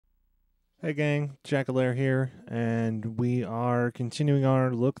Hey gang, Jackalair here, and we are continuing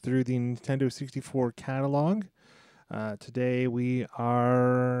our look through the Nintendo 64 catalog. Today we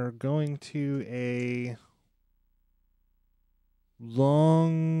are going to a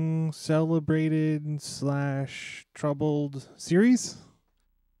long celebrated slash troubled series,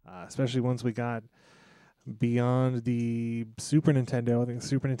 especially once we got beyond the Super Nintendo. I think the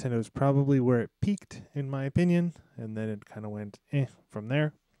Super Nintendo is probably where it peaked, in my opinion, and then it kind of went from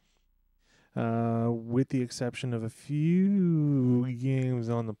there. With the exception of a few games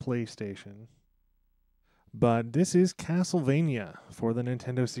on the PlayStation. But this is Castlevania for the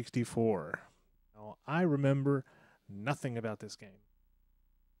Nintendo 64. Now, I remember nothing about this game.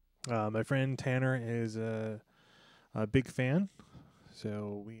 My friend Tanner is a big fan,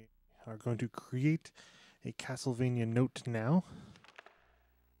 so we are going to create a Castlevania note now.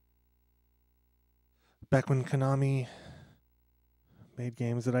 Back when Konami made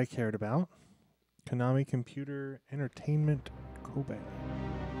games that I cared about. Konami Computer Entertainment Kobe.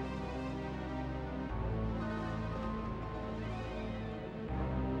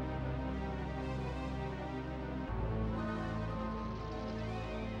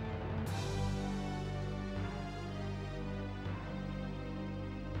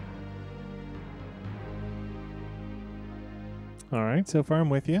 All right, so far I'm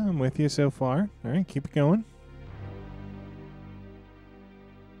with you. I'm with you so far. All right, keep it going.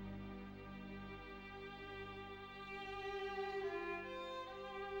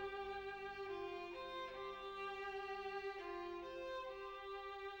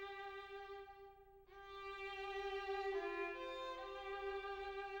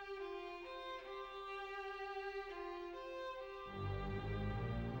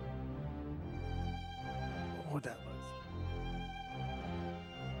 What that was?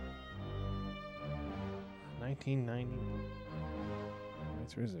 1990.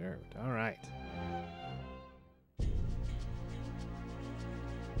 It's reserved. All right.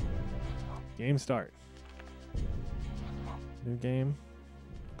 Game start. New game.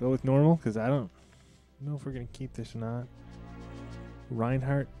 Go with normal because I don't know if we're going to keep this or not.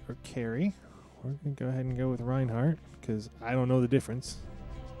 Reinhardt or Carrie. We're going to go ahead and go with Reinhardt because I don't know the difference.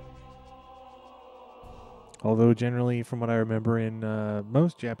 Although generally, from what I remember in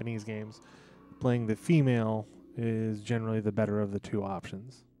most Japanese games, playing the female is generally the better of the two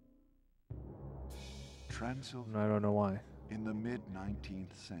options. Transylvania. I don't know why. In the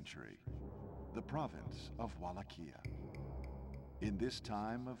mid-19th century, the province of Wallachia. In this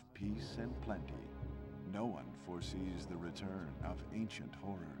time of peace and plenty, no one foresees the return of ancient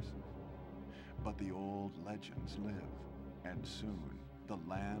horrors. But the old legends live, and soon the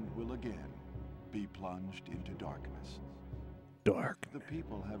land will again be plunged into darkness. Dark. The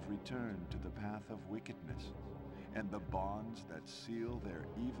people have returned to the path of wickedness, and the bonds that seal their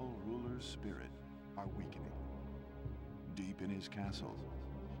evil ruler's spirit are weakening. Deep in his castle,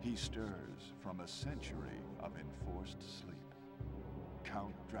 he stirs from a century of enforced sleep.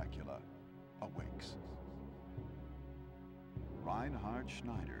 Count Dracula awakes. Reinhard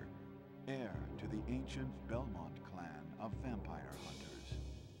Schneider, heir to the ancient Belmont clan of vampire hunters.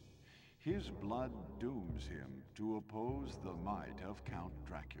 His blood dooms him to oppose the might of Count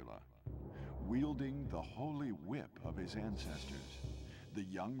Dracula. Wielding the holy whip of his ancestors, the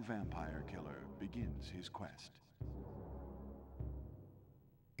young vampire killer begins his quest.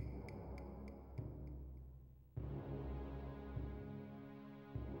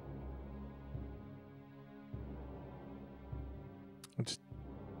 Just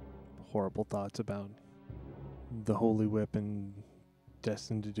horrible thoughts about the Holy Whip and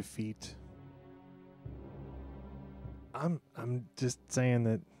destined to defeat. I'm just saying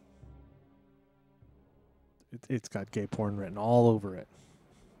that it's got gay porn written all over it.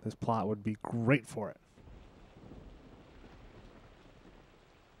 This plot would be great for it.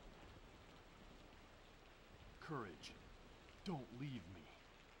 Courage. Don't leave me.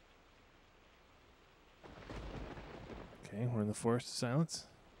 Okay, we're in the forest of silence.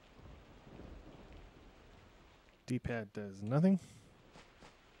 D-pad does nothing.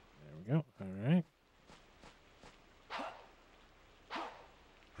 There we go. All right.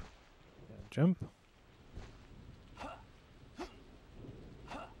 Jump.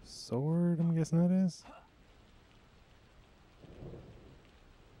 Sword, I'm guessing that is.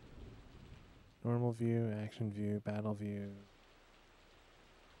 Normal view, action view, battle view.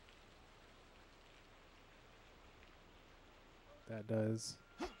 That does.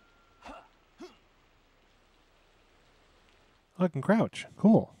 Oh, I can crouch.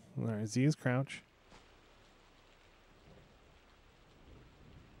 Cool. Alright, Z is crouch.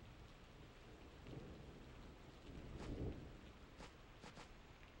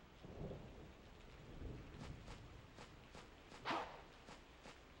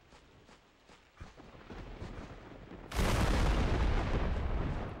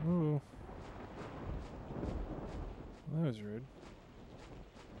 was rude.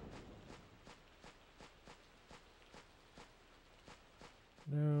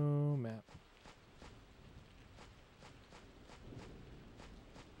 No map.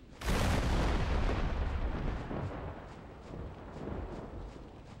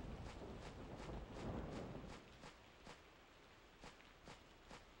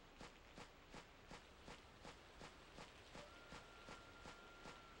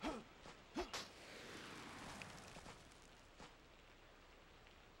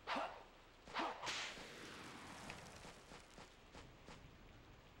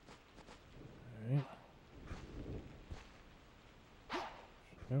 Alright.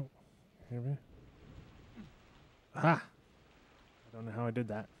 Nope. Hear me? Aha! I don't know how I did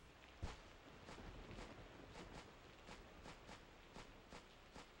that.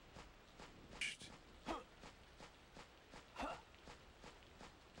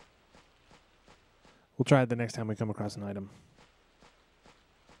 We'll try it the next time we come across an item.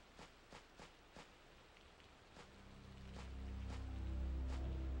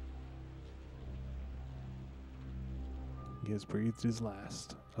 He has breathed his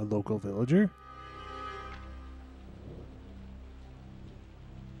last. A local villager?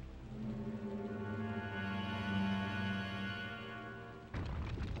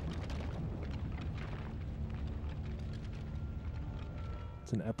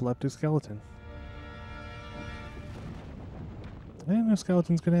 It's an epileptic skeleton. I didn't know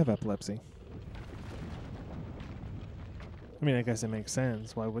skeletons could have epilepsy. I mean, I guess it makes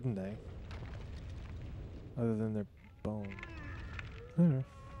sense. Why wouldn't they? Other than their bone. I don't know.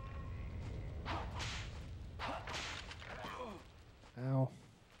 Ow.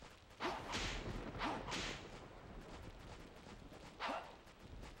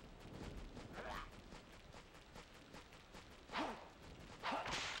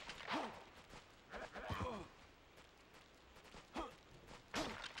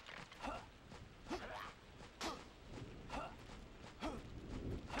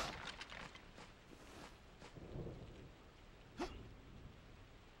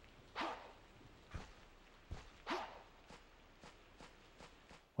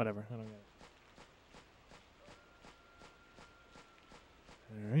 Whatever, I don't get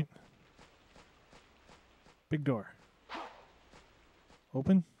it. Alright. Big door.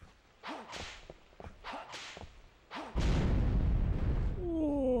 Open.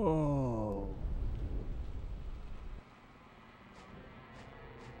 Whoa.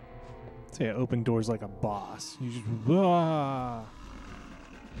 Say I open doors like a boss. You just wah.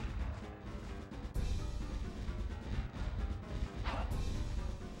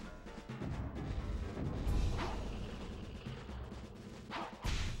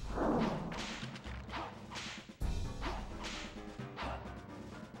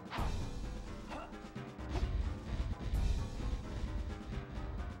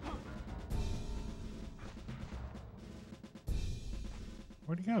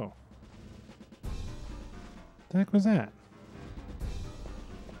 Where'd he go? The heck was that?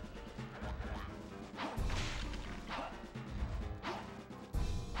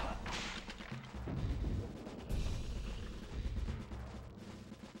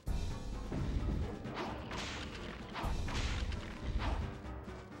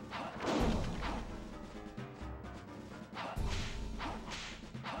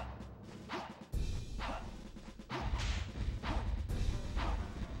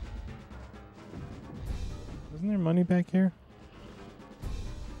 Isn't there money back here?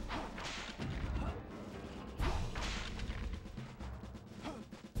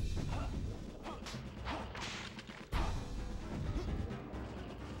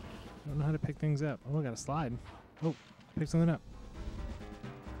 I don't know how to pick things up. Oh, I got a slide. Oh, pick something up.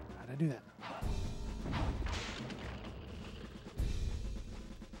 How'd I do that?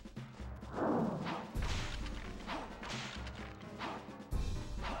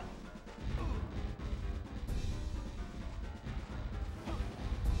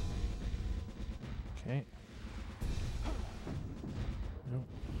 Okay. Nope.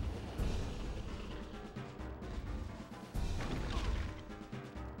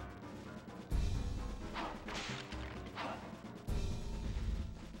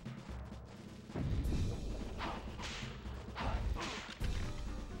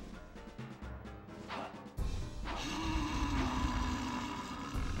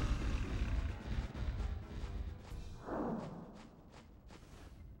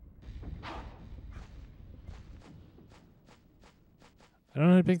 I don't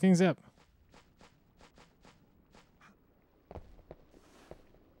know how to pick things up.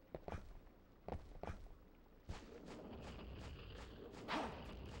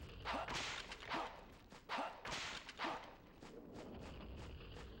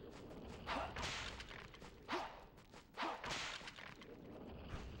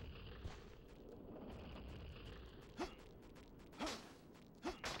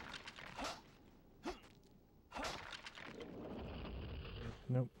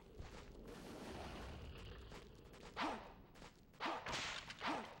 Nope.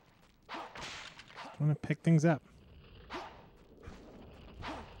 I want to pick things up.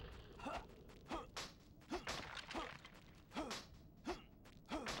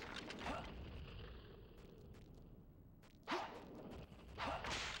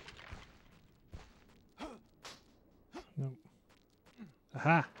 Nope.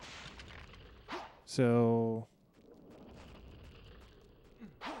 Aha! So...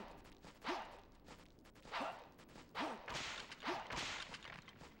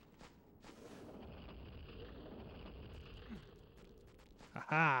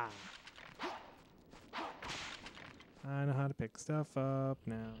 Aha! I know how to pick stuff up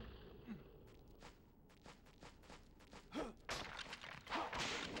now.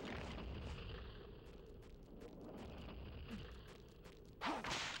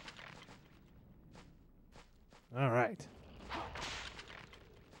 All right.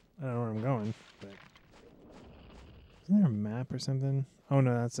 I don't know where I'm going, but isn't there a map or something? Oh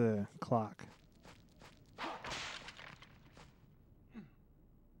no, that's a clock.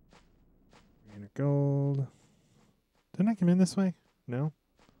 Gold. Didn't I come in this way? No?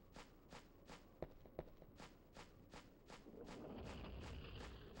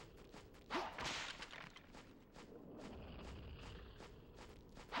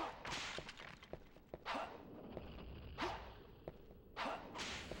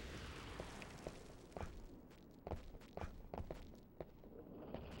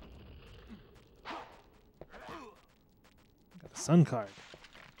 Got a sun card.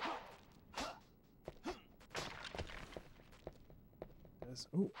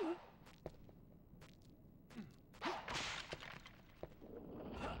 Ooh.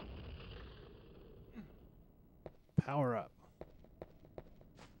 Power up.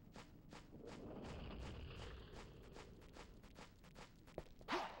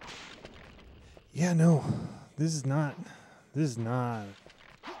 Yeah, no. This is not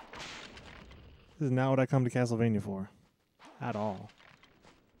what I come to Castlevania for. At all.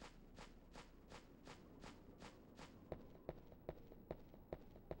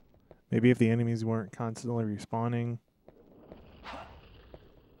 Maybe if the enemies weren't constantly respawning.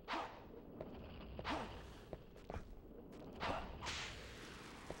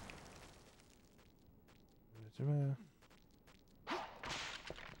 See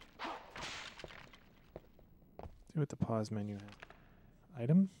what the pause menu has.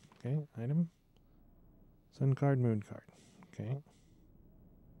 Item? Okay, item. Sun card, moon card. Okay.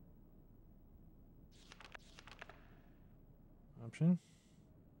 Option.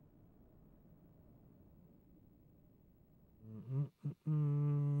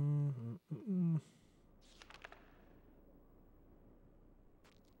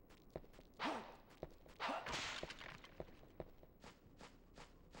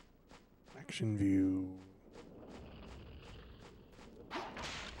 Action view.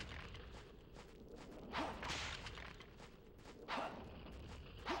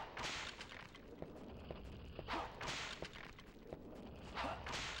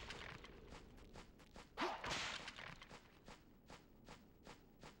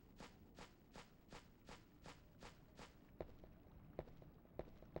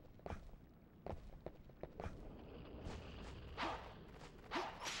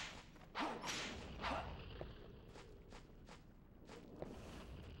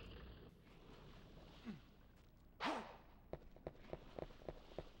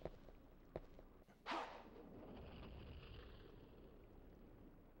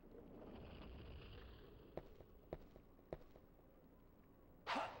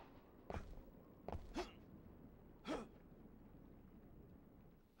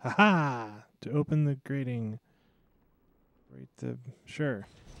 Haha! To open the grating. Rate the... Sure.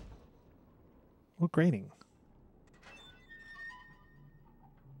 What grating?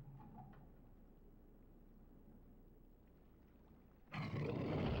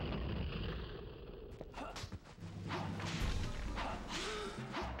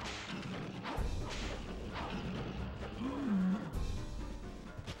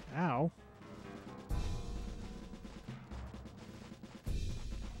 Ow.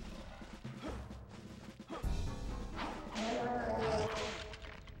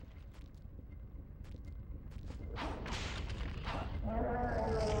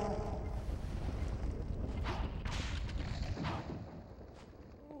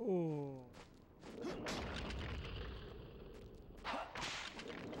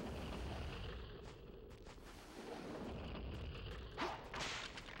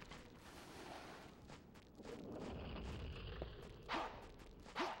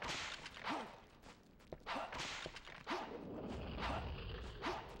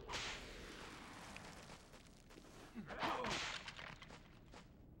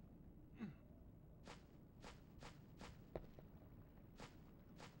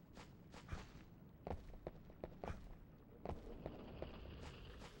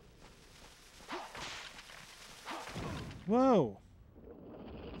 Whoa!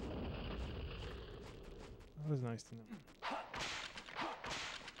 That was nice to know.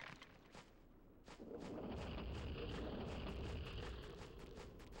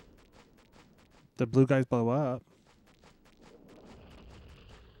 The blue guys blow up.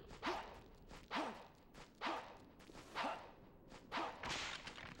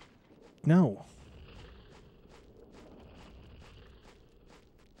 No.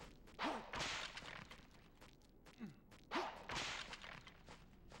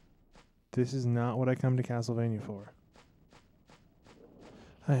 This is not what I come to Castlevania for.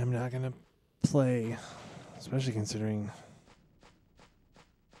 I am not going to play, especially considering...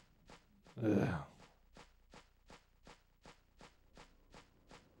 Ugh.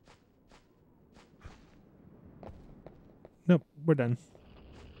 Nope, we're done.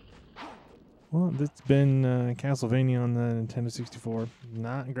 Well, it's been Castlevania on the Nintendo 64.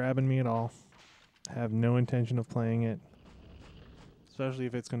 Not grabbing me at all. Have no intention of playing it. Especially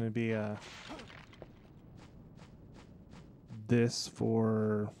if it's going to be this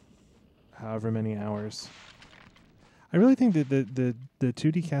for however many hours. I really think that the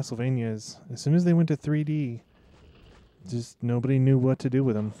 2D Castlevanias, as soon as they went to 3D, just nobody knew what to do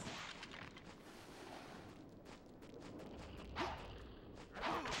with them.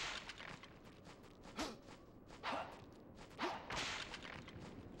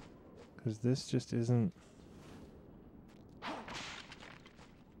 Because this just isn't...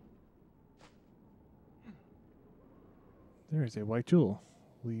 There is a white jewel.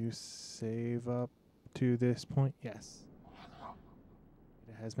 Will you save up to this point? Yes.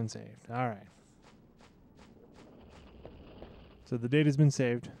 It has been saved. All right. So the data's been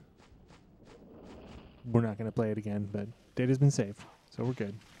saved. We're not going to play it again, but data's been saved. So we're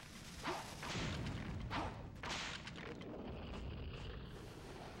good.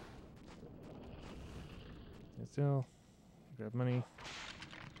 Still, grab money.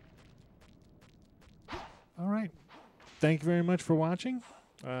 All right. Thank you very much for watching.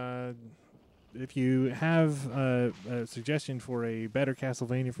 If you have a suggestion for a better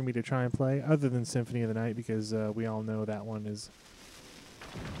Castlevania for me to try and play, other than Symphony of the Night, because we all know that one is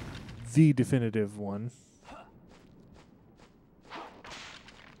the definitive one.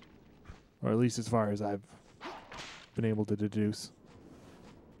 Or at least as far as I've been able to deduce.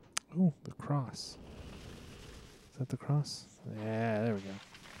 Oh, the cross. Is that the cross? Yeah, there we go.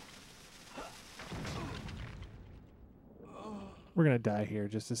 We're going to die here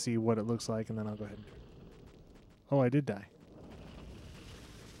just to see what it looks like, and then I'll go ahead and... Oh, I did die.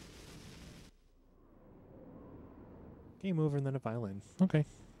 Game over and then a violin. Okay.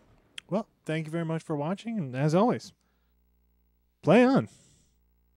 Well, thank you very much for watching, and as always, play on.